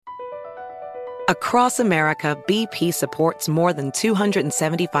Across America, BP supports more than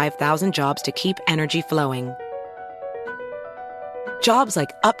 275,000 jobs to keep energy flowing. Jobs like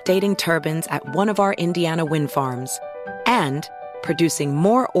updating turbines at one of our Indiana wind farms and producing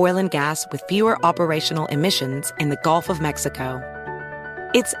more oil and gas with fewer operational emissions in the Gulf of Mexico.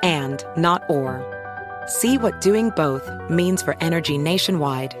 It's and, not or. See what doing both means for energy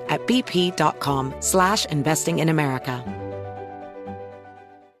nationwide at bp.com/investing in America.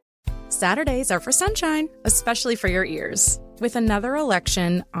 Saturdays are for sunshine, especially for your ears. With another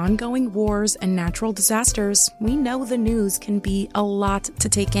election, ongoing wars, and natural disasters, we know the news can be a lot to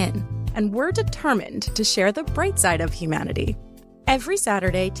take in. And we're determined to share the bright side of humanity. Every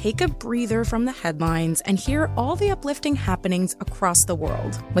Saturday, take a breather from the headlines and hear all the uplifting happenings across the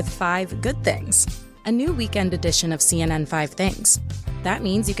world with 5 Good Things, a new weekend edition of CNN 5 Things. That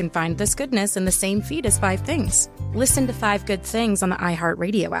means you can find this goodness in the same feed as 5 Things. Listen to 5 Good Things on the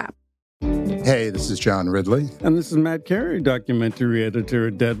iHeartRadio app. Hey, this is John Ridley. And this is Matt Carey, documentary editor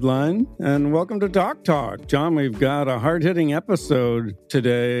at Deadline. And welcome to Doc Talk. John, we've got a hard-hitting episode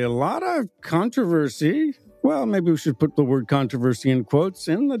today. A lot of controversy. Well, maybe we should put the word controversy in quotes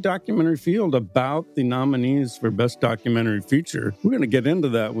in the documentary field about the nominees for Best Documentary Feature. We're going to get into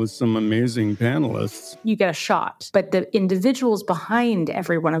that with some amazing panelists. You get a shot, but the individuals behind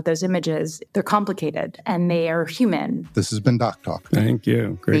every one of those images, they're complicated and they are human. This has been Doc Talk. Thank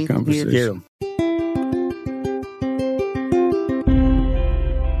you. Great conversation. You.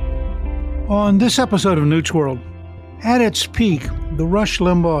 On this episode of Newt's World, at its peak, the Rush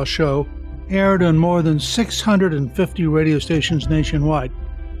Limbaugh Show aired on more than 650 radio stations nationwide,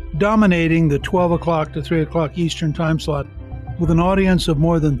 dominating the 12 o'clock to 3 o'clock Eastern time slot with an audience of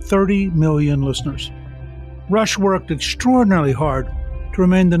more than 30 million listeners. Rush worked extraordinarily hard to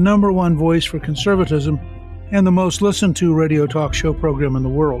remain the number one voice for conservatism and the most listened to radio talk show program in the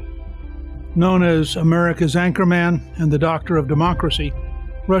world. Known as America's Anchorman and the Doctor of Democracy,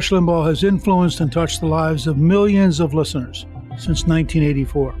 Rush Limbaugh has influenced and touched the lives of millions of listeners since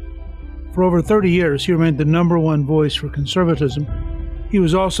 1984. For over 30 years, he remained the number one voice for conservatism. He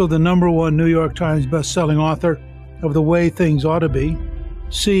was also the number one New York Times best-selling author of The Way Things Ought to Be,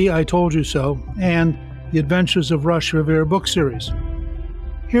 See, I Told You So, and The Adventures of Rush Revere book series.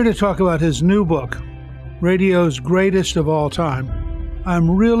 Here to talk about his new book, Radio's Greatest of All Time, I'm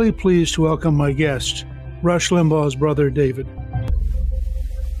really pleased to welcome my guest, Rush Limbaugh's brother, David.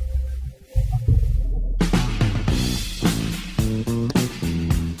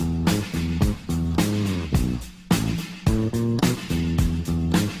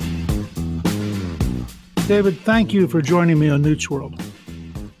 David, thank you for joining me on Newt's World.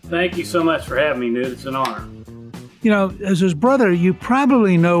 Thank you so much for having me, Newt. It's an honor. You know, as his brother, you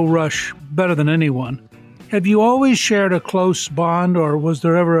probably know Rush better than anyone. Have you always shared a close bond, or was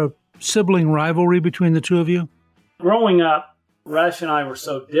there ever a sibling rivalry between the two of you? Growing up, Rush and I were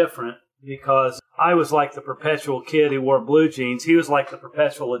so different because I was like the perpetual kid who wore blue jeans. He was like the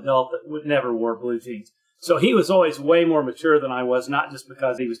perpetual adult that would never wore blue jeans. So he was always way more mature than I was, not just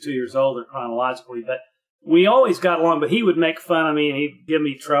because he was 2 years older chronologically, but we always got along, but he would make fun of me and he'd give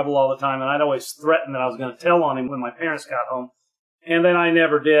me trouble all the time. And I'd always threaten that I was going to tell on him when my parents got home. And then I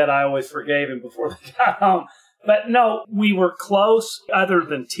never did. I always forgave him before they got home. But no, we were close other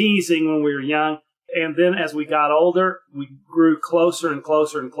than teasing when we were young. And then as we got older, we grew closer and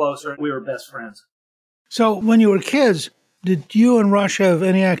closer and closer. We were best friends. So when you were kids, did you and Rush have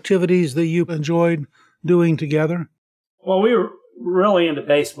any activities that you enjoyed doing together? Well, we were really into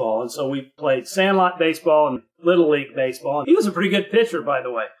baseball, and so we played sandlot baseball and Little League baseball. And he was a pretty good pitcher, by the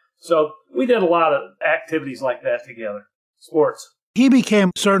way. So we did a lot of activities like that together, sports. He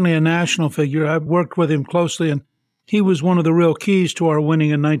became certainly a national figure. I've worked with him closely, and he was one of the real keys to our winning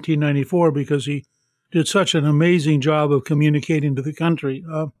in 1994 because he did such an amazing job of communicating to the country.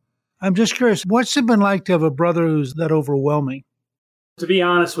 I'm just curious, what's it been like to have a brother who's that overwhelming? To be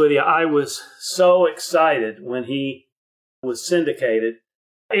honest with you, I was so excited when he was syndicated.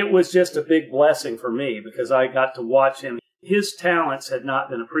 It was just a big blessing for me because I got to watch him. His talents had not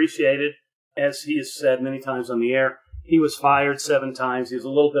been appreciated. As he has said many times on the air, he was fired 7 times. He was a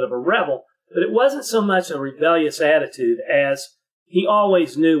little bit of a rebel, but it wasn't so much a rebellious attitude as he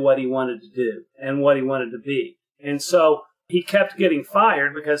always knew what he wanted to do and what he wanted to be. And so he kept getting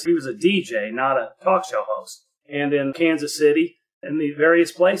fired because he was a DJ, not a talk show host. And in Kansas City and the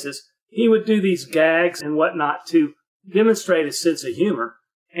various places, he would do these gags and whatnot to demonstrate his sense of humor,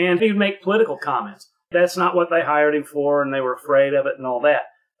 and he'd make political comments. That's not what they hired him for, and they were afraid of it and all that.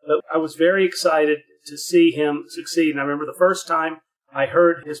 But I was very excited to see him succeed. And I remember the first time I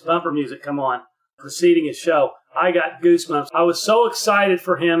heard his bumper music come on, preceding his show, I got goosebumps. I was so excited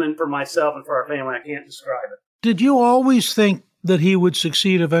for him and for myself and for our family, I can't describe it. Did you always think that he would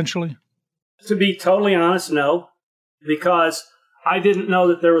succeed eventually? To be totally honest, no, because I didn't know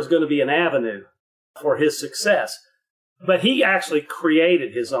that there was going to be an avenue for his success. But he actually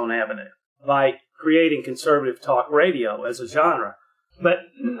created his own avenue by creating conservative talk radio as a genre. But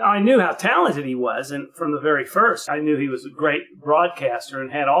I knew how talented he was, and from the very first, I knew he was a great broadcaster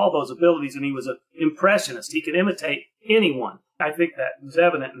and had all those abilities, and he was an impressionist. He could imitate anyone. I think that was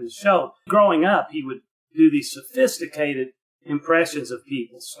evident in his show. Growing up, he would do these sophisticated impressions of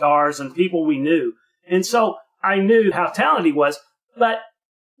people, stars, and people we knew. And so I knew how talented he was, but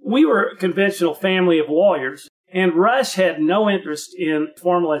we were a conventional family of lawyers, and Rush had no interest in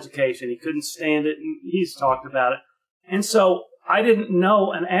formal education. He couldn't stand it, and he's talked about it. And so I didn't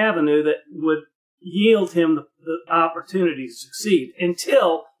know an avenue that would yield him the opportunity to succeed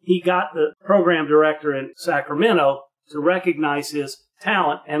until he got the program director in Sacramento to recognize his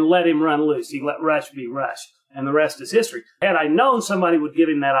talent and let him run loose. He let Rush be Rush, and the rest is history. Had I known somebody would give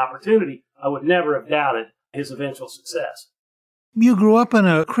him that opportunity, I would never have doubted his eventual success. You grew up in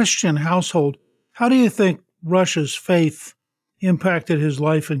a Christian household. How do you think Rush's faith impacted his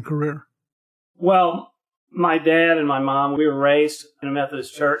life and career? Well, my dad and my mom, we were raised in a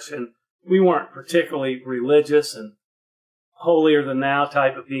Methodist church, and we weren't particularly religious and holier than thou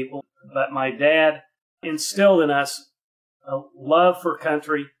type of people. But my dad instilled in us a love for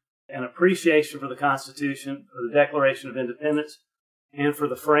country, an appreciation for the Constitution, for the Declaration of Independence, and for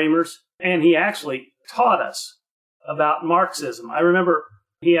the framers. And he actually taught us about Marxism. I remember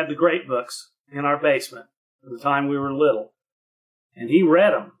he had the great books in our basement at the time we were little, and he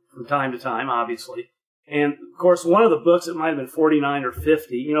read them from time to time, obviously. And, of course, one of the books, it might have been 49 or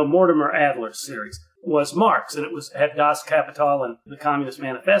 50, Mortimer Adler's series, was Marx, and it had Das Kapital and the Communist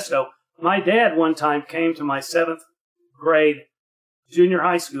Manifesto. My dad one time came to my 7th grade junior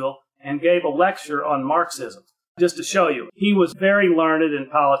high school and gave a lecture on Marxism, just to show you. He was very learned in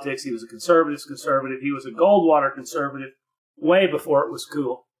politics. He was a conservative. He was a Goldwater conservative way before it was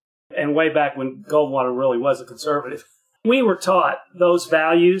cool, and way back when Goldwater really was a conservative. We were taught those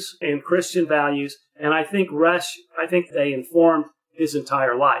values and Christian values, and I think they informed his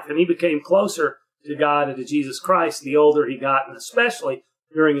entire life. And he became closer to God and to Jesus Christ the older he got, and especially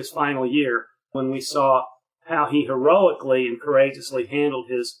during his final year when we saw how he heroically and courageously handled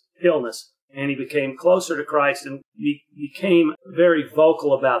his illness. And he became closer to Christ and became very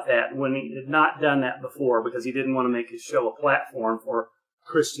vocal about that when he had not done that before, because he didn't want to make his show a platform for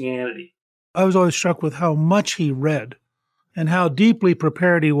Christianity. I was always struck with how much he read and how deeply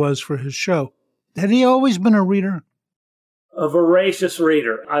prepared he was for his show. Had he always been a reader? A voracious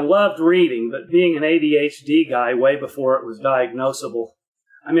reader. I loved reading, but being an ADHD guy way before it was diagnosable,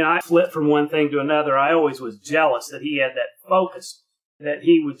 I flipped from one thing to another. I always was jealous that he had that focus, that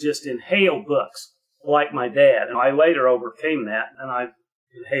he would just inhale books like my dad. And I later overcame that, and I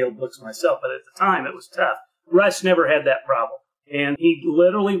inhaled books myself. But at the time, it was tough. Rush never had that problem. And he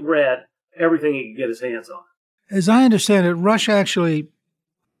literally read everything he could get his hands on. As I understand it, Rush actually,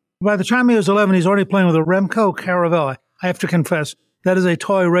 by the time he was 11, he's already playing with a Remco Caravelle. I have to confess, that is a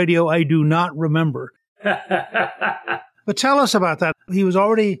toy radio I do not remember. But tell us about that. He was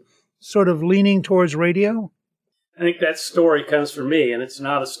already sort of leaning towards radio? I think that story comes from me, and it's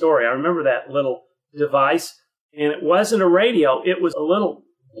not a story. I remember that little device, and it wasn't a radio. It was a little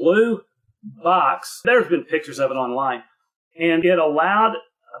blue box. There's been pictures of it online, and it allowed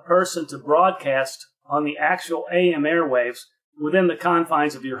a person to broadcast on the actual AM airwaves within the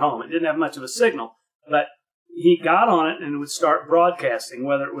confines of your home. It didn't have much of a signal, but he got on it and would start broadcasting,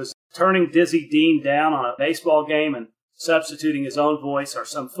 whether it was turning Dizzy Dean down on a baseball game and substituting his own voice, or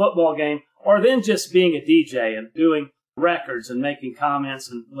some football game, or then just being a DJ and doing records and making comments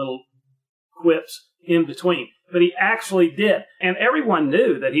and little quips in between. But he actually did. And everyone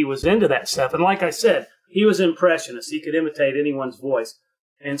knew that he was into that stuff. And like I said, he was an impressionist. He could imitate anyone's voice.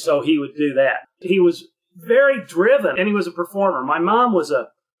 And so he would do that. He was very driven, and he was a performer. My mom was a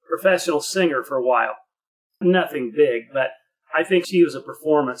professional singer for a while. Nothing big, but I think she was a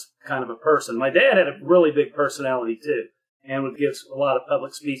performance kind of a person. My dad had a really big personality, too, and would give a lot of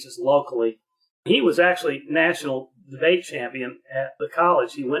public speeches locally. He was actually national debate champion at the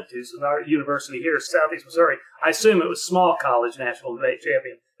college he went to, so our university here, Southeast Missouri. I assume it was small college national debate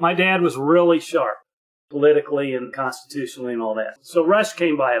champion. My dad was really sharp, politically and constitutionally and all that. So Rush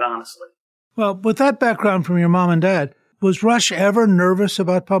came by it honestly. Well, with that background from your mom and dad, was Rush ever nervous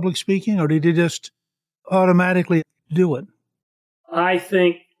about public speaking, or did he just automatically do it? I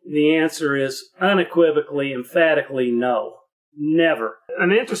think the answer is unequivocally, emphatically no. Never.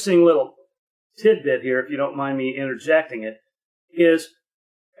 An interesting little tidbit here, if you don't mind me interjecting it, is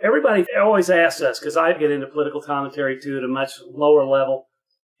everybody always asks us, because I get into political commentary too at a much lower level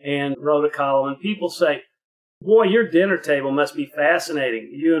and wrote a column, and people say, boy, your dinner table must be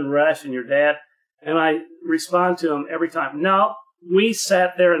fascinating, you and Rush and your dad. And I respond to them every time, no, we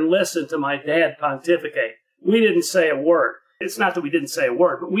sat there and listened to my dad pontificate. We didn't say a word. It's not that we didn't say a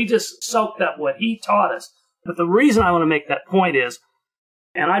word, but we just soaked up what he taught us. But the reason I want to make that point is,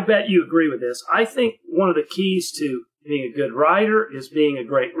 and I bet you agree with this, I think one of the keys to being a good writer is being a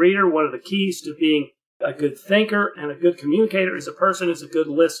great reader. One of the keys to being a good thinker and a good communicator is a person who's a good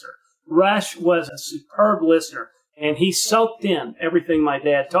listener. Rush was a superb listener, and he soaked in everything my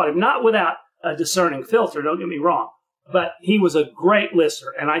dad taught him, not without a discerning filter, don't get me wrong, but he was a great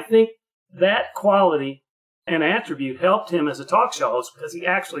listener. And I think that quality and attribute helped him as a talk show host because he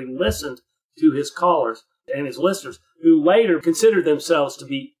actually listened to his callers and his listeners, who later considered themselves to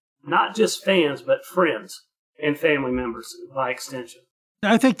be not just fans, but friends and family members by extension.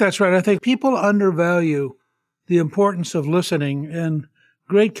 I think that's right. I think people undervalue the importance of listening, and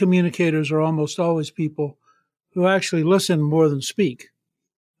great communicators are almost always people who actually listen more than speak.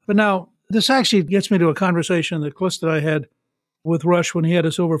 But now, this actually gets me to a conversation that Callista and I had with Rush when he had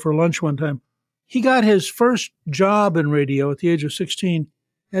us over for lunch one time. He got his first job in radio at the age of 16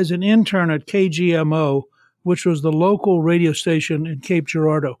 as an intern at KGMO, which was the local radio station in Cape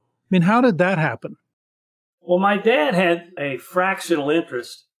Girardeau. I mean, how did that happen? Well, my dad had a fractional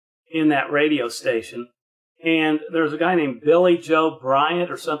interest in that radio station, and there was a guy named Billy Joe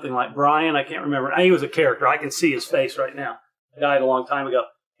Bryant or something like Brian. I can't remember. He was a character. I can see his face right now. He died a long time ago.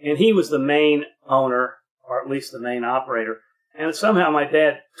 And he was the main owner, or at least the main operator. And somehow my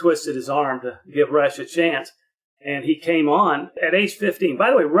dad twisted his arm to give Rush a chance, and he came on at age 15. By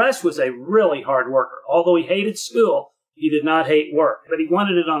the way, Rush was a really hard worker. Although he hated school, he did not hate work, but he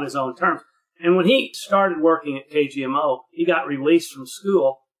wanted it on his own terms. And when he started working at KGMO, he got released from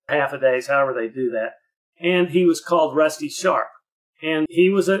school, half a days, however they do that, and he was called Rusty Sharp. And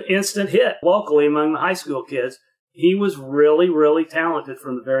he was an instant hit locally among the high school kids. He was really, really talented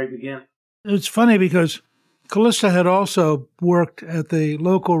from the very beginning. It's funny because Callista had also worked at the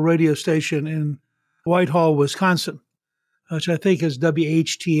local radio station in Whitehall, Wisconsin, which I think is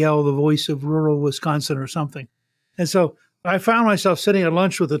WHTL, the voice of rural Wisconsin or something. And so I found myself sitting at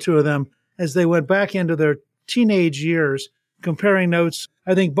lunch with the two of them as they went back into their teenage years, comparing notes.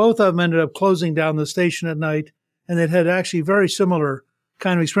 I think both of them ended up closing down the station at night, and they had actually very similar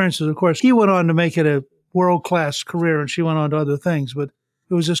kind of experiences. Of course, he went on to make it a world-class career, and she went on to other things, but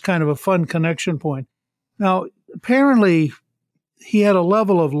it was just kind of a fun connection point. Now, apparently, he had a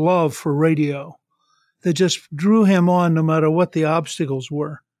level of love for radio that just drew him on no matter what the obstacles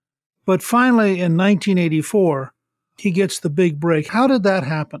were. But finally, in 1984, he gets the big break. How did that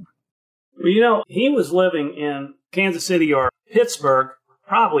happen? Well, you know, he was living in Kansas City or Pittsburgh,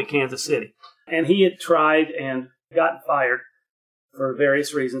 probably Kansas City, and he had tried and gotten fired for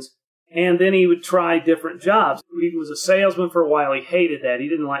various reasons. And then he would try different jobs. He was a salesman for a while. He hated that. He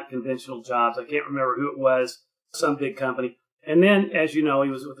didn't like conventional jobs. I can't remember who it was, some big company. And then, as you know, he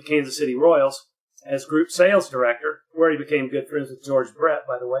was with the Kansas City Royals as group sales director, where he became good friends with George Brett,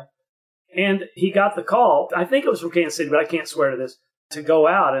 by the way. And he got the call, I think it was from Kansas City, but I can't swear to this, to go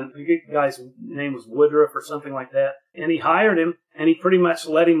out. And the guy's name was Woodruff or something like that. And he hired him, and he pretty much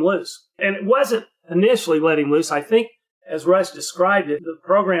let him loose. And it wasn't initially let him loose. I think, as Rush described it, the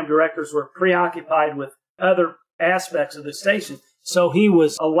program directors were preoccupied with other aspects of the station. So he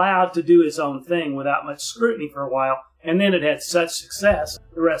was allowed to do his own thing without much scrutiny for a while. And then it had such success,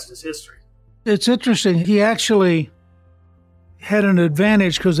 the rest is history. It's interesting. He actually had an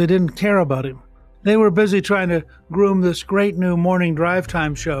advantage because they didn't care about him. They were busy trying to groom this great new morning drive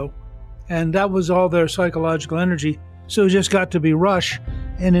time show, and that was all their psychological energy. So he just got to be Rush,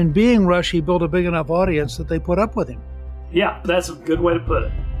 and in being Rush, he built a big enough audience that they put up with him. Yeah, that's a good way to put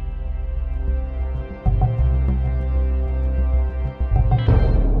it.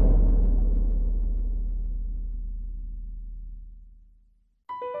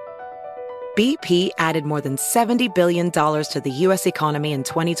 BP added more than $70 billion to the U.S. economy in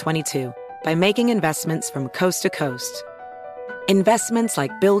 2022 by making investments from coast to coast. Investments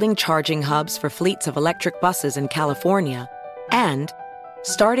like building charging hubs for fleets of electric buses in California and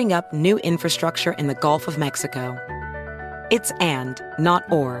starting up new infrastructure in the Gulf of Mexico. It's and, not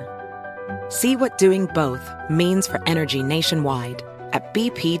or. See what doing both means for energy nationwide at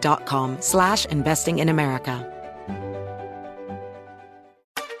bp.com/investing in America.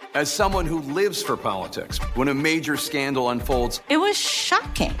 As someone who lives for politics, when a major scandal unfolds, it was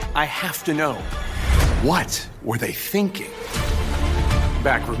shocking. I have to know, what were they thinking?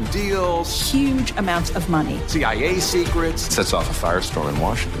 Backroom deals. Huge amounts of money. CIA secrets. Sets off a firestorm in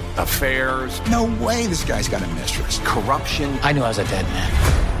Washington. Affairs. No way this guy's got a mistress. Corruption. I knew I was a dead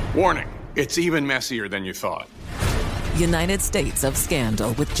man. Warning, it's even messier than you thought. United States of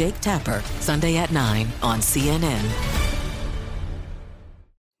Scandal with Jake Tapper, Sunday at 9 on CNN.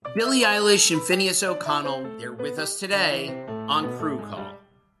 Billie Eilish and Phineas O'Connell, they're with us today on Crew Call.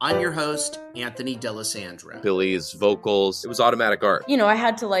 I'm your host, Anthony D'Alessandro. Billie's vocals, it was automatic art. You know, I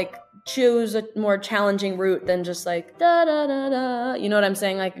had to choose a more challenging route than just da da da da. You know what I'm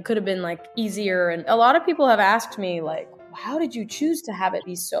saying? It could have been easier. And a lot of people have asked me how did you choose to have it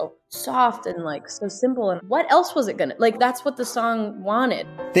be so soft and so simple? And what else was it gonna that's what the song wanted.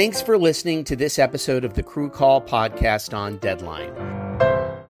 Thanks for listening to this episode of the Crew Call podcast on Deadline.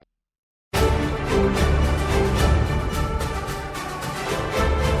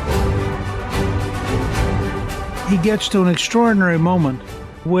 He gets to an extraordinary moment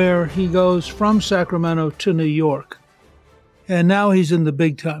where he goes from Sacramento to New York. And now he's in the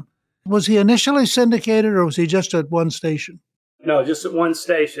big time. Was he initially syndicated or was he just at one station? No, just at one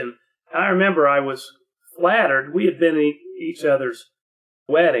station. I remember I was flattered. We had been at each other's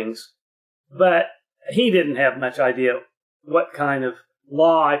weddings, but he didn't have much idea what kind of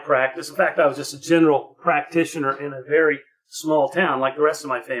law I practiced. In fact, I was just a general practitioner in a very small town like the rest of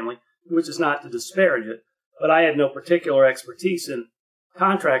my family, which is not to disparage it. But I had no particular expertise in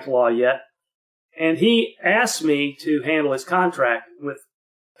contract law yet. And he asked me to handle his contract with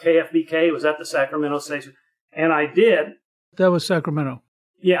KFBK, was at the Sacramento station, and I did. That was Sacramento.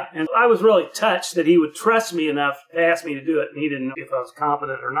 Yeah, and I was really touched that he would trust me enough to ask me to do it, and he didn't know if I was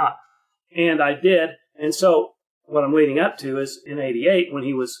competent or not. And I did, and so what I'm leading up to is in '88, when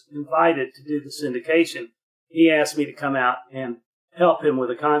he was invited to do the syndication, he asked me to come out and help him with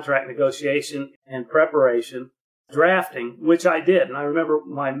a contract negotiation and preparation, drafting, which I did. And I remember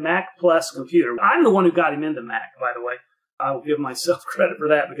my Mac Plus computer. I'm the one who got him into Mac, by the way. I will give myself credit for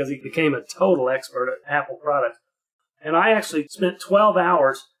that because he became a total expert at Apple products. And I actually spent 12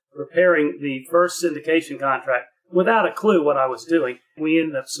 hours preparing the first syndication contract without a clue what I was doing. We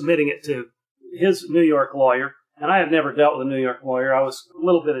ended up submitting it to his New York lawyer. And I had never dealt with a New York lawyer. I was a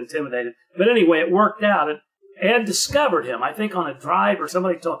little bit intimidated. But anyway, it worked out. And Ed discovered him, I think on a drive or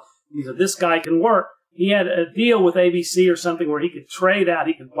somebody told him, he said, this guy can work. He had a deal with ABC or something where he could trade out,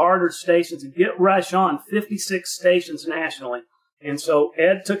 he could barter stations and get Rush on 56 stations nationally. And so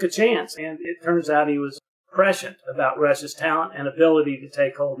Ed took a chance, and it turns out he was prescient about Rush's talent and ability to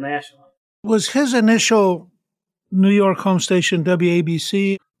take hold nationally. Was his initial New York home station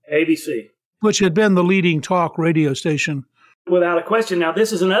WABC? ABC. Which had been the leading talk radio station. Without a question. Now,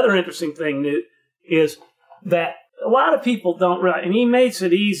 this is another interesting thing, Newt, is that a lot of people don't realize, and he makes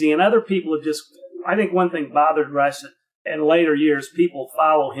it easy, and other people have just, I think one thing bothered Rush in later years, people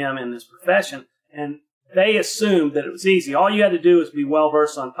follow him in this profession, and they assumed that it was easy. All you had to do was be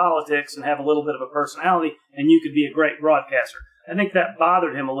well-versed on politics and have a little bit of a personality, and you could be a great broadcaster. I think that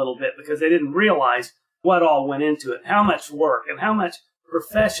bothered him a little bit because they didn't realize what all went into it, how much work and how much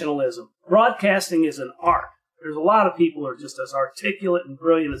professionalism. Broadcasting is an art. There's a lot of people who are just as articulate and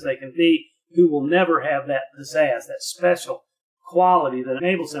brilliant as they can be, who will never have that pizzazz, that special quality that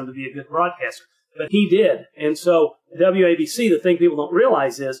enables them to be a good broadcaster. But he did. And so WABC, the thing people don't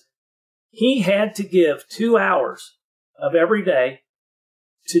realize is he had to give 2 hours of every day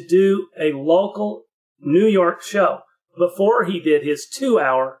to do a local New York show before he did his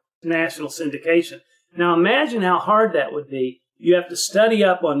 2-hour national syndication. Now imagine how hard that would be. You have to study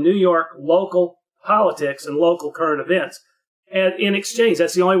up on New York local politics and local current events. And in exchange,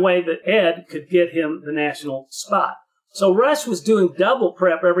 that's the only way that Ed could get him the national spot. So Rush was doing double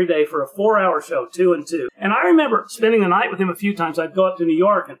prep every day for a 4-hour show, 2 and 2. And I remember spending the night with him a few times. I'd go up to New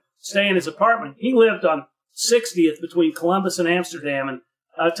York and stay in his apartment. He lived on 60th between Columbus and Amsterdam. And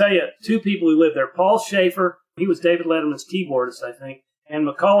I'll tell you, 2 people who lived there, Paul Schaefer, he was David Letterman's keyboardist, I think, and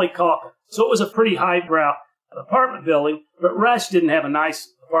Macaulay Culkin. So it was a pretty highbrow apartment building, but Rush didn't have a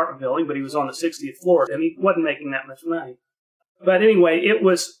nice apartment building, but he was on the 60th floor, and he wasn't making that much money. But anyway, it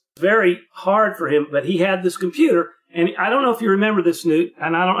was very hard for him, but he had this computer, and I don't know if you remember this, Newt,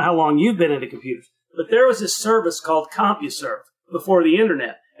 and I don't know how long you've been into computers, but there was this service called CompuServe before the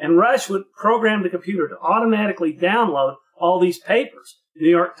internet, and Rush would program the computer to automatically download all these papers, New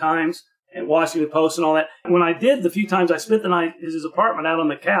York Times and Washington Post and all that. When I did, the few times I spent the night in his apartment out on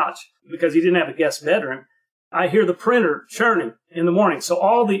the couch, because he didn't have a guest bedroom, I hear the printer churning in the morning. So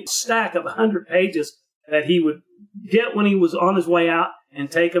all the stack of 100 pages that he would get when he was on his way out and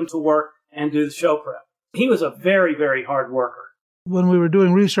take them to work and do the show prep. He was a very, very hard worker. When we were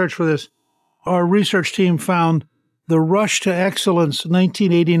doing research for this, our research team found the Rush to Excellence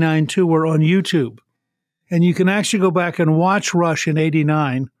 1989 tour on YouTube. And you can actually go back and watch Rush in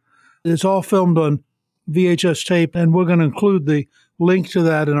 89. It's all filmed on VHS tape, and we're going to include the link to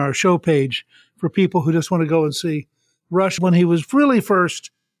that in our show page for people who just want to go and see Rush when he was really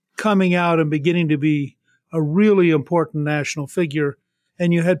first coming out and beginning to be a really important national figure.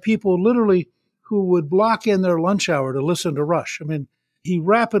 And you had people literally who would block in their lunch hour to listen to Rush. I mean, he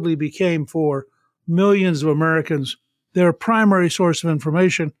rapidly became, for millions of Americans, their primary source of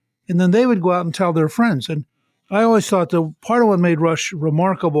information. And then they would go out and tell their friends. And I always thought that part of what made Rush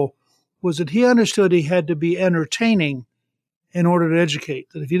remarkable was that he understood he had to be entertaining in order to educate.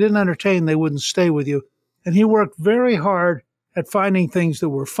 That if you didn't entertain, they wouldn't stay with you. And he worked very hard at finding things that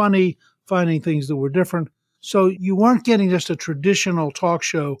were funny, finding things that were different. So you weren't getting just a traditional talk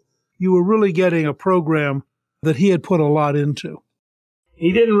show. You were really getting a program that he had put a lot into.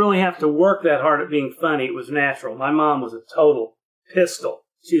 He didn't really have to work that hard at being funny. It was natural. My mom was a total pistol.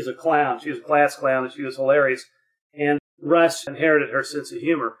 She was a clown. She was a class clown, and she was hilarious. And Rush inherited her sense of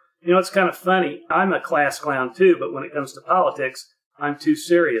humor. You know, it's kind of funny. I'm a class clown, too, but when it comes to politics, I'm too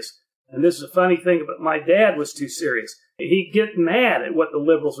serious. And this is a funny thing, but my dad was too serious. He'd get mad at what the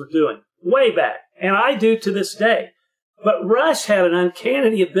liberals were doing way back, and I do to this day. But Rush had an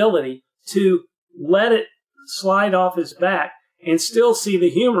uncanny ability to let it slide off his back and still see the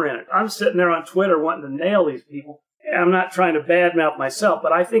humor in it. I'm sitting there on Twitter wanting to nail these people. I'm not trying to badmouth myself,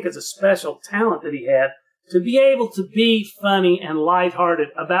 but I think it's a special talent that he had to be able to be funny and lighthearted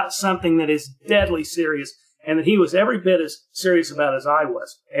about something that is deadly serious, and that he was every bit as serious about as I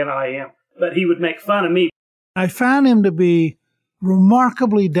was, and I am. But he would make fun of me. I found him to be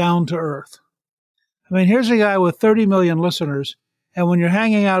remarkably down to earth. I mean, here's a guy with 30 million listeners, and when you're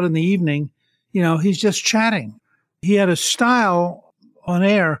hanging out in the evening, you know, he's just chatting. He had a style on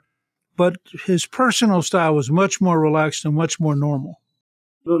air, but his personal style was much more relaxed and much more normal.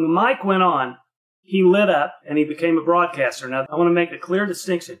 When the mic went on, he lit up and he became a broadcaster. Now, I want to make a clear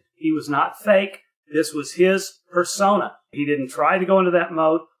distinction. He was not fake. This was his persona. He didn't try to go into that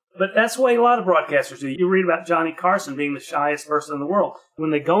mode, but that's the way a lot of broadcasters do. You read about Johnny Carson being the shyest person in the world.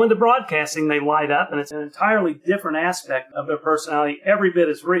 When they go into broadcasting, they light up, and it's an entirely different aspect of their personality, every bit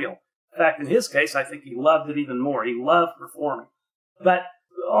as real. In fact, in his case, I think he loved it even more. He loved performing. But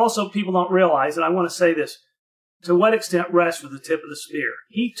also, people don't realize, and I want to say this, to what extent Rush was the tip of the spear.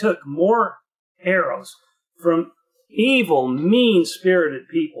 He took more arrows from evil, mean-spirited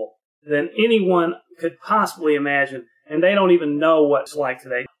people than anyone could possibly imagine, and they don't even know what it's like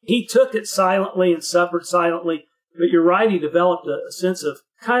today. He took it silently and suffered silently, but you're right, he developed a sense of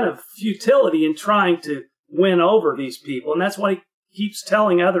kind of futility in trying to win over these people, and that's why he keeps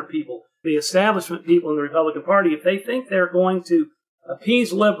telling other people, the establishment people in the Republican Party, if they think they're going to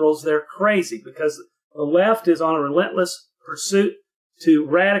appease liberals, they're crazy, because the left is on a relentless pursuit to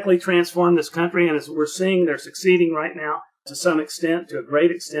radically transform this country, and as we're seeing, they're succeeding right now to some extent, to a great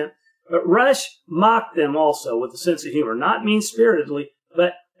extent. But Rush mocked them also with a sense of humor, not mean-spiritedly,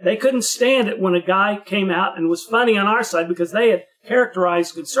 but they couldn't stand it when a guy came out and was funny on our side, because they had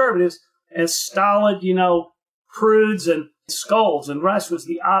characterized conservatives as stolid, prudes and scolds, and Rush was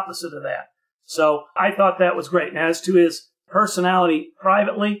the opposite of that. So I thought that was great. Now, as to his personality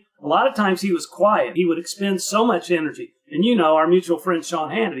privately, a lot of times he was quiet. He would expend so much energy. And our mutual friend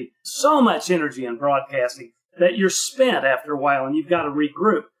Sean Hannity, so much energy in broadcasting that you're spent after a while and you've got to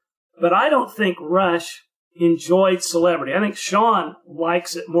regroup. But I don't think Rush enjoyed celebrity. I think Sean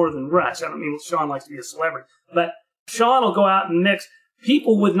likes it more than Rush. I don't mean Sean likes to be a celebrity, but Sean will go out and mix.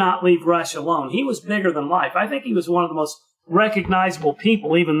 People would not leave Rush alone. He was bigger than life. I think he was one of the most recognizable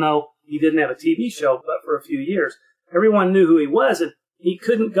people, even though he didn't have a TV show but for a few years. Everyone knew who he was, and he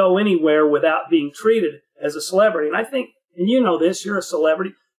couldn't go anywhere without being treated as a celebrity. And I think, and you know this, you're a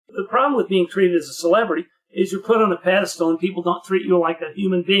celebrity. The problem with being treated as a celebrity is you're put on a pedestal and people don't treat you like a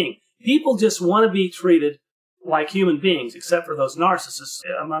human being. People just want to be treated like human beings, except for those narcissists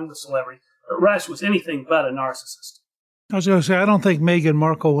among the celebrities. But Rush was anything but a narcissist. I was going to say, I don't think Meghan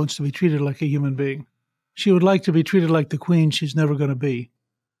Markle wants to be treated like a human being. She would like to be treated like the queen she's never going to be.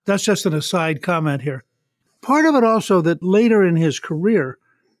 That's just an aside comment here. Part of it also that later in his career,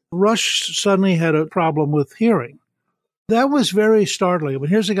 Rush suddenly had a problem with hearing. That was very startling. But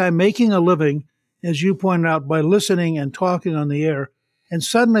here's a guy making a living, as you pointed out, by listening and talking on the air, and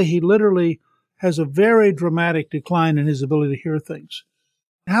suddenly he literally has a very dramatic decline in his ability to hear things.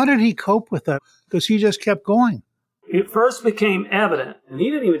 How did he cope with that? Because he just kept going. It first became evident, and he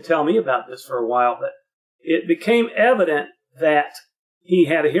didn't even tell me about this for a while, but it became evident that he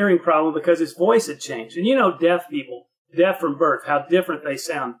had a hearing problem because his voice had changed. And deaf people, deaf from birth, how different they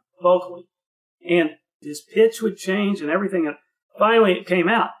sound vocally. And His pitch would change and everything. And finally, it came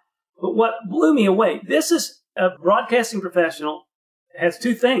out. But what blew me away, this is a broadcasting professional, has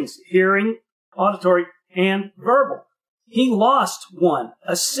two things, hearing, auditory, and verbal. He lost one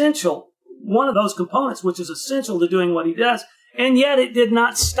of those components, which is essential to doing what he does, and yet it did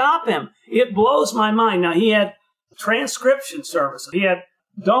not stop him. It blows my mind. Now, he had transcription service. He had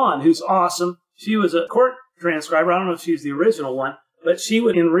Dawn, who's awesome. She was a court transcriber. I don't know if she's the original one, but she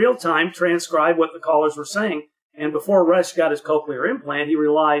would, in real time, transcribe what the callers were saying. And before Rush got his cochlear implant, he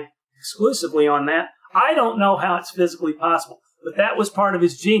relied exclusively on that. I don't know how it's physically possible, but that was part of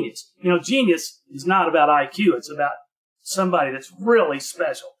his genius. You know, genius is not about IQ. It's about somebody that's really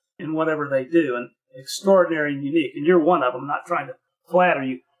special in whatever they do and extraordinary and unique. And you're one of them. I'm not trying to flatter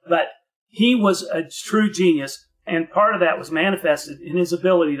you, but he was a true genius. And part of that was manifested in his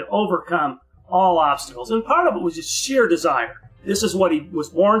ability to overcome all obstacles. And part of it was just sheer desire. This is what he was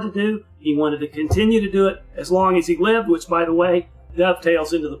born to do. He wanted to continue to do it as long as he lived, which, by the way,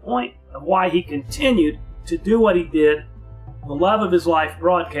 dovetails into the point of why he continued to do what he did, the love of his life,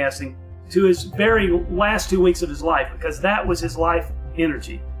 broadcasting, to his very last 2 weeks of his life, because that was his life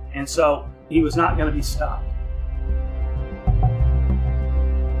energy. And so he was not going to be stopped.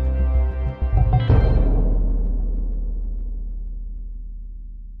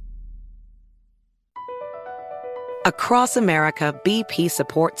 Across America, BP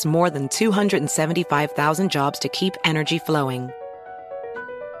supports more than 275,000 jobs to keep energy flowing.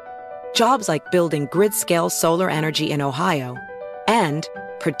 Jobs like building grid-scale solar energy in Ohio and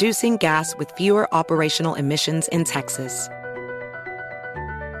producing gas with fewer operational emissions in Texas.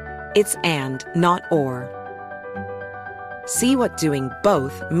 It's and, not or. See what doing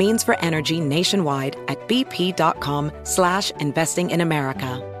both means for energy nationwide at bp.com/investing in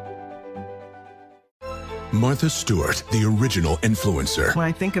America. Martha Stewart, the original influencer. When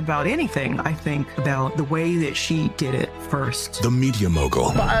I think about anything, I think about the way that she did it first. The media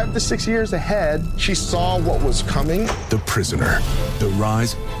mogul. 5 to 6 years ahead, she saw what was coming. The prisoner. The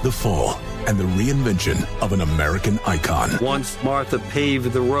rise, the fall, and the reinvention of an American icon. Once Martha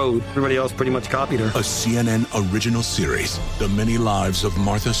paved the road, everybody else pretty much copied her. A CNN original series, The Many Lives of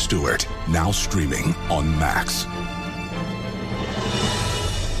Martha Stewart, now streaming on Max.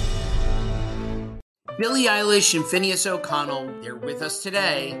 Billie Eilish and Phineas O'Connell, they're with us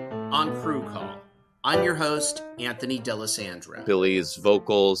today on Crew Call. I'm your host, Anthony D'Alessandro. Billie's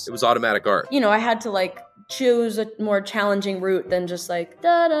vocals, it was automatic art. You know, I had to choose a more challenging route than just da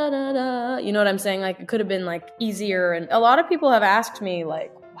da da da. You know what I'm saying? It could have been easier. And a lot of people have asked me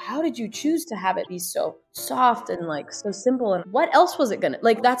how did you choose to have it be so soft and so simple? And what else was it gonna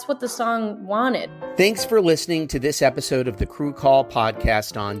that's what the song wanted. Thanks for listening to this episode of the Crew Call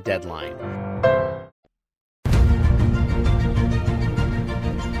podcast on Deadline.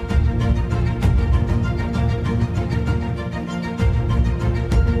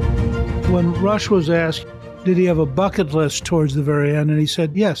 When Rush was asked, did he have a bucket list towards the very end? And he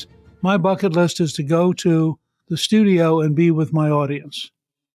said, yes, my bucket list is to go to the studio and be with my audience.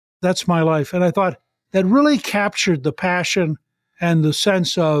 That's my life. And I thought that really captured the passion and the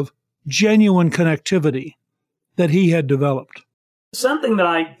sense of genuine connectivity that he had developed. Something that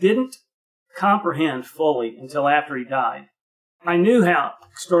I didn't comprehend fully until after he died. I knew how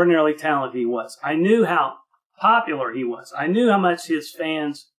extraordinarily talented he was. I knew how popular he was. I knew how much his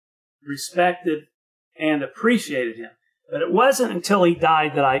fans respected and appreciated him. But it wasn't until he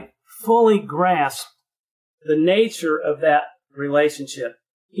died that I fully grasped the nature of that relationship.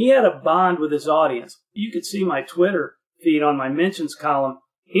 He had a bond with his audience. You could see my Twitter feed on my mentions column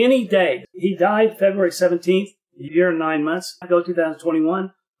any day. He died February 17th, a year and 9 months ago,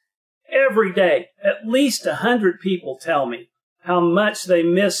 2021. Every day, at least 100 people tell me how much they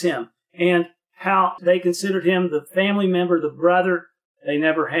miss him and how they considered him the family member, the brother they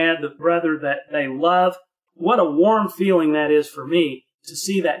never had, the brother that they love. What a warm feeling that is for me to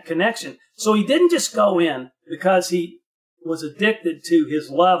see that connection. So he didn't just go in because he was addicted to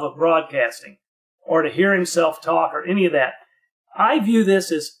his love of broadcasting or to hear himself talk or any of that. I view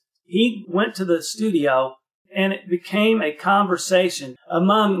this as he went to the studio and it became a conversation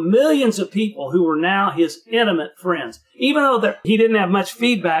among millions of people who were now his intimate friends. Even though he didn't have much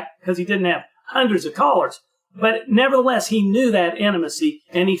feedback because he didn't have hundreds of callers. But nevertheless, he knew that intimacy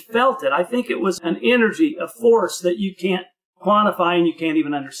and he felt it. I think it was an energy, a force that you can't quantify and you can't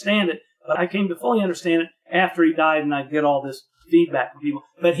even understand it. But I came to fully understand it after he died and I get all this feedback from people.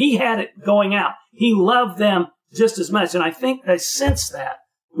 But he had it going out. He loved them just as much. And I think they sensed that,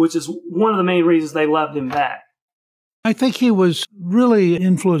 which is one of the main reasons they loved him back. I think he was really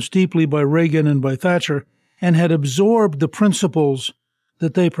influenced deeply by Reagan and by Thatcher and had absorbed the principles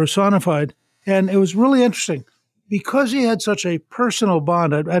that they personified. And it was really interesting. Because he had such a personal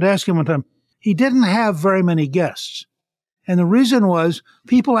bond, I'd ask him one time, he didn't have very many guests. And the reason was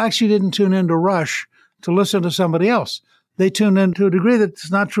people actually didn't tune into Rush to listen to somebody else. They tuned in to a degree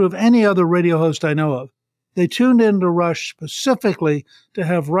that's not true of any other radio host I know of. They tuned into Rush specifically to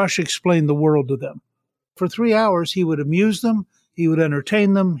have Rush explain the world to them. For 3 hours, he would amuse them, he would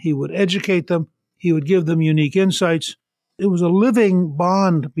entertain them, he would educate them, he would give them unique insights. It was a living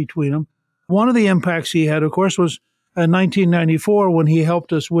bond between them. One of the impacts he had, of course, was in 1994 when he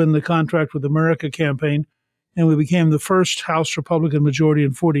helped us win the Contract with America campaign, and we became the first House Republican majority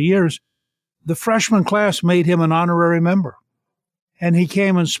in 40 years. The freshman class made him an honorary member. And he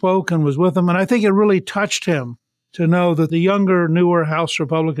came and spoke and was with them. And I think it really touched him to know that the younger, newer House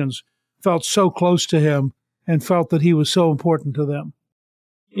Republicans felt so close to him and felt that he was so important to them.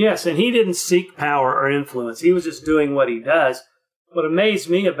 Yes, and he didn't seek power or influence. He was just doing what he does. What amazed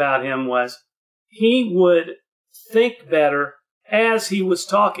me about him was he would think better as he was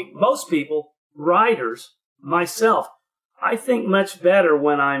talking. Most people, writers, myself, I think much better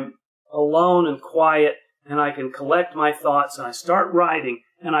when I'm alone and quiet and I can collect my thoughts and I start writing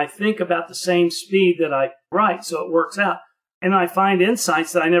and I think about the same speed that I write, so it works out. And I find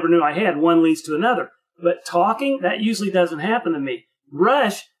insights that I never knew I had. One leads to another. But talking, that usually doesn't happen to me.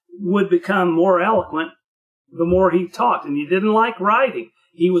 Rush would become more eloquent the more he talked, and he didn't like writing.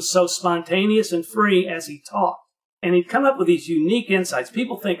 He was so spontaneous and free as he talked. And he'd come up with these unique insights.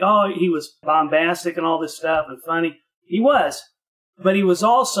 People think, oh, he was bombastic and all this stuff and funny. He was. But he was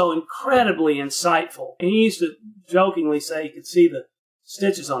also incredibly insightful. And he used to jokingly say he could see the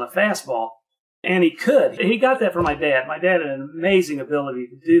stitches on a fastball. And he could. He got that from my dad. My dad had an amazing ability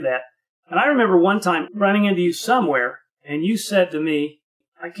to do that. And I remember one time running into you somewhere, and you said to me,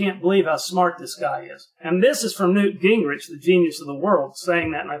 I can't believe how smart this guy is. And this is from Newt Gingrich, the genius of the world,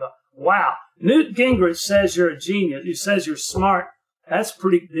 saying that. And I thought, wow, Newt Gingrich says you're a genius. He says you're smart. That's a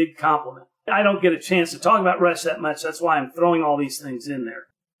pretty big compliment. I don't get a chance to talk about Rush that much. That's why I'm throwing all these things in there.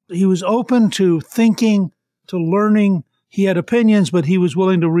 He was open to thinking, to learning. He had opinions, but he was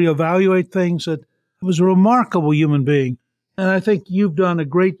willing to reevaluate things. It was a remarkable human being. And I think you've done a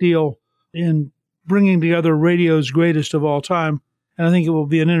great deal in bringing together radio's greatest of all time. And I think it will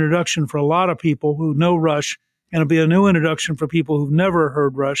be an introduction for a lot of people who know Rush, and it'll be a new introduction for people who've never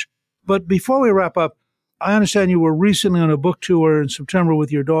heard Rush. But before we wrap up, I understand you were recently on a book tour in September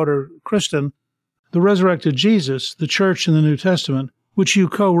with your daughter, Kristen, The Resurrected Jesus, the Church in the New Testament, which you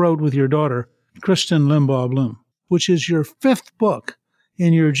co-wrote with your daughter, Kristen Limbaugh Bloom, which is your 5th book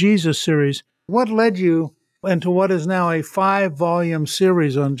in your Jesus series. What led you into what is now a 5-volume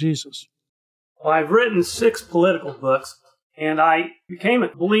series on Jesus? Well, I've written 6 political books, and I became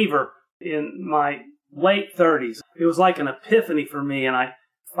a believer in my late 30s. It was like an epiphany for me, and I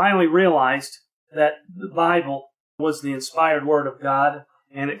finally realized that the Bible was the inspired Word of God,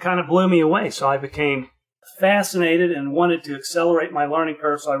 and it kind of blew me away. So I became fascinated and wanted to accelerate my learning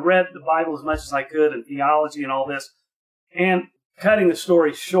curve. So I read the Bible as much as I could, and theology and all this. And cutting the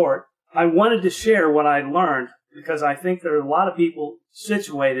story short, I wanted to share what I learned, because I think there are a lot of people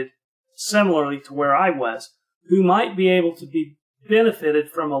situated similarly to where I was who might be able to be benefited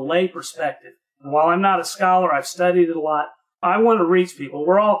from a lay perspective. And while I'm not a scholar, I've studied it a lot, I want to reach people.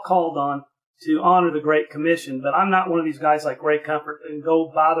 We're all called on to honor the Great Commission, but I'm not one of these guys like Ray Comfort and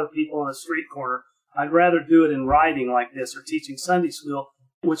go bother people on a street corner. I'd rather do it in writing like this or teaching Sunday school,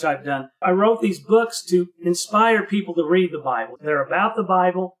 which I've done. I wrote these books to inspire people to read the Bible. They're about the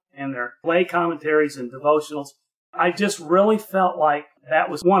Bible, and they're lay commentaries and devotionals. I just really felt like that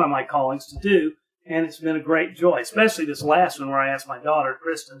was one of my callings to do, and it's been a great joy, especially this last one where I asked my daughter,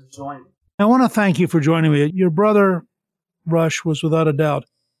 Kristen, to join me. I want to thank you for joining me. Your brother, Rush, was without a doubt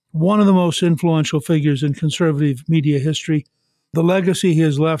one of the most influential figures in conservative media history. The legacy he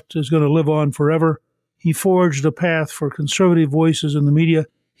has left is going to live on forever. He forged a path for conservative voices in the media.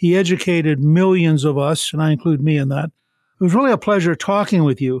 He educated millions of us, and I include me in that. It was really a pleasure talking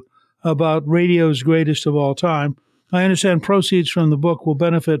with you about radio's greatest of all time. I understand proceeds from the book will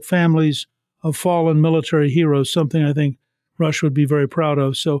benefit families of fallen military heroes, something I think Rush would be very proud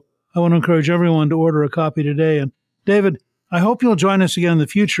of. So I want to encourage everyone to order a copy today. And David, I hope you'll join us again in the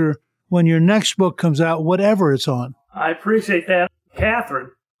future when your next book comes out, whatever it's on. I appreciate that.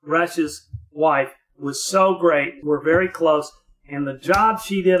 Catherine, Rush's wife, was so great. We're very close. And the job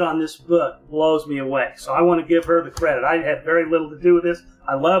she did on this book blows me away. So I want to give her the credit. I had very little to do with this.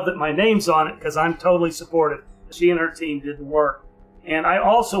 I love that my name's on it because I'm totally supportive. She and her team did the work. And I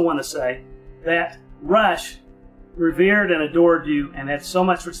also want to say that Rush revered and adored you and had so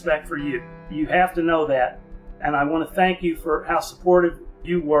much respect for you. You have to know that. And I want to thank you for how supportive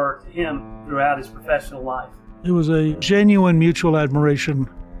you were to him throughout his professional life. It was a genuine mutual admiration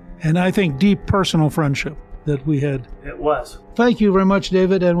and I think deep personal friendship that we had. It was. Thank you very much,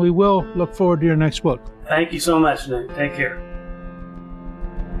 David, and we will look forward to your next book. Thank you so much, Nick. Take care.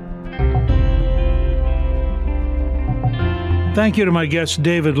 Thank you to my guest,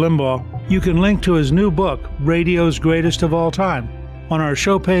 David Limbaugh. You can link to his new book, Radio's Greatest of All Time, on our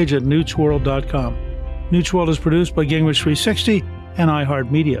show page at newtsworld.com. Newt's World is produced by Gingrich 360 and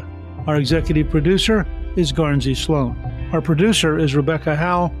iHeartMedia. Our executive producer is Garnsey Sloan. Our producer is Rebecca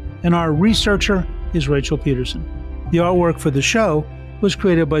Howe, and our researcher is Rachel Peterson. The artwork for the show was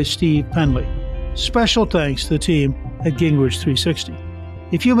created by Steve Penley. Special thanks to the team at Gingrich 360.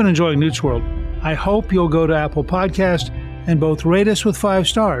 If you've been enjoying Newt's World, I hope you'll go to Apple Podcast and both rate us with 5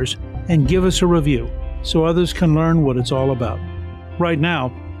 stars and give us a review so others can learn what it's all about. Right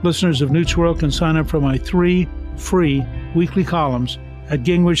now, listeners of Newt's World can sign up for my 3 free weekly columns at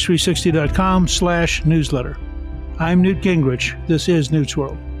gingrich360.com/newsletter. I'm Newt Gingrich. This is Newt's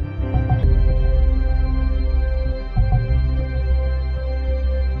World.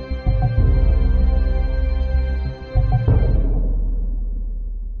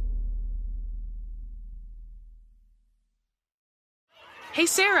 Hey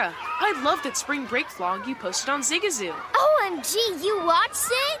Sarah, I loved that spring break vlog you posted on Zigazoo. OMG, you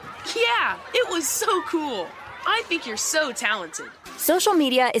watched it? Yeah, it was so cool. I think you're so talented. Social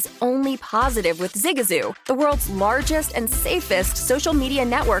media is only positive with Zigazoo, the world's largest and safest social media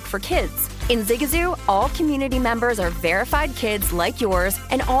network for kids. In Zigazoo, all community members are verified kids like yours,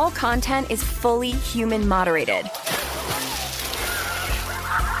 and all content is fully human moderated.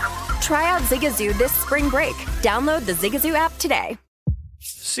 Try out Zigazoo this spring break. Download the Zigazoo app today.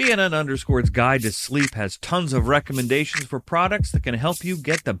 CNN_'s Guide to Sleep has tons of recommendations for products that can help you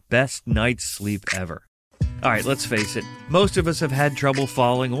get the best night's sleep ever. All right, let's face it, most of us have had trouble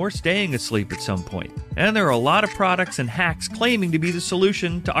falling or staying asleep at some point, and there are a lot of products and hacks claiming to be the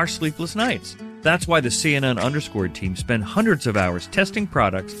solution to our sleepless nights. That's why the CNN_ team spend hundreds of hours testing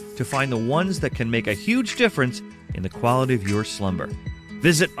products to find the ones that can make a huge difference in the quality of your slumber.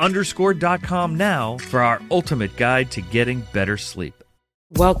 Visit underscore.com now for our ultimate guide to getting better sleep.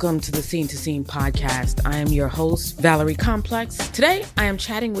 Welcome to the Scene to Scene podcast. I am your host, Valerie Complex. Today, I am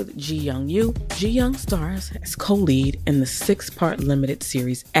chatting with Ji Young Yoo. Ji Young stars as co-lead in the 6-part limited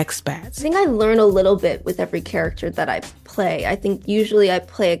series Expats. I think I learn a little bit with every character that I play. I think usually I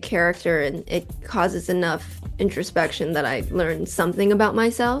play a character and it causes enough introspection that I learn something about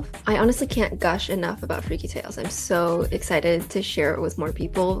myself. I honestly can't gush enough about Freaky Tales. I'm so excited to share it with more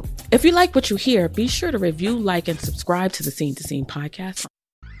people. If you like what you hear, be sure to review, like, and subscribe to the Scene to Scene podcast.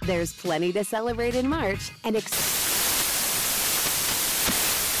 There's plenty to celebrate in March and National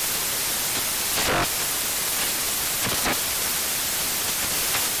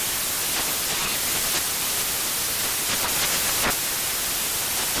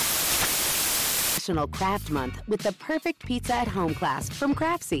Craft Month with the perfect pizza at home class from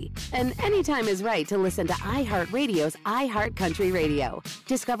Craftsy. And anytime is right to listen to iHeartRadio's iHeartCountry Radio.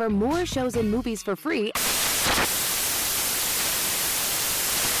 Discover more shows and movies for free.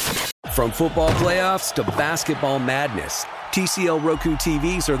 From football playoffs to basketball madness, TCL Roku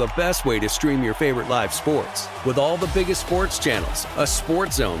TVs are the best way to stream your favorite live sports. With all the biggest sports channels, a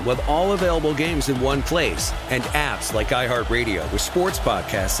sports zone with all available games in one place, and apps like iHeartRadio with sports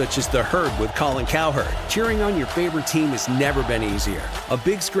podcasts such as The Herd with Colin Cowherd. Cheering on your favorite team has never been easier. A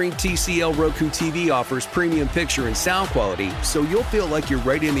big screen TCL Roku TV offers premium picture and sound quality, so you'll feel like you're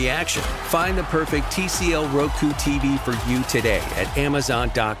right in the action. Find the perfect TCL Roku TV for you today at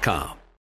Amazon.com.